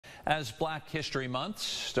As Black History Month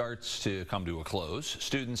starts to come to a close,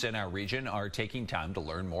 students in our region are taking time to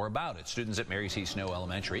learn more about it. Students at Mary C. Snow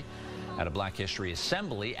Elementary had a Black History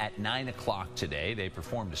Assembly at 9 o'clock today. They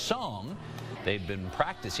performed a song they'd been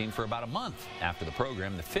practicing for about a month. After the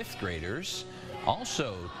program, the fifth graders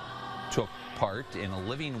also took part in a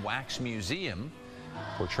living wax museum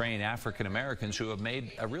portraying African Americans who have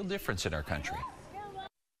made a real difference in our country.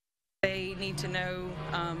 They need to know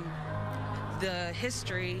the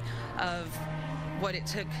history of what it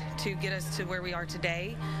took to get us to where we are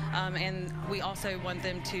today, and we also want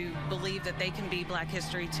them to believe that they can be Black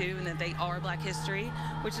history too, and that they are Black history,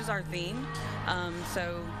 which is our theme.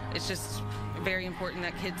 So it's just very important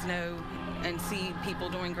that kids know and see people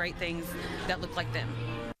doing great things that look like them.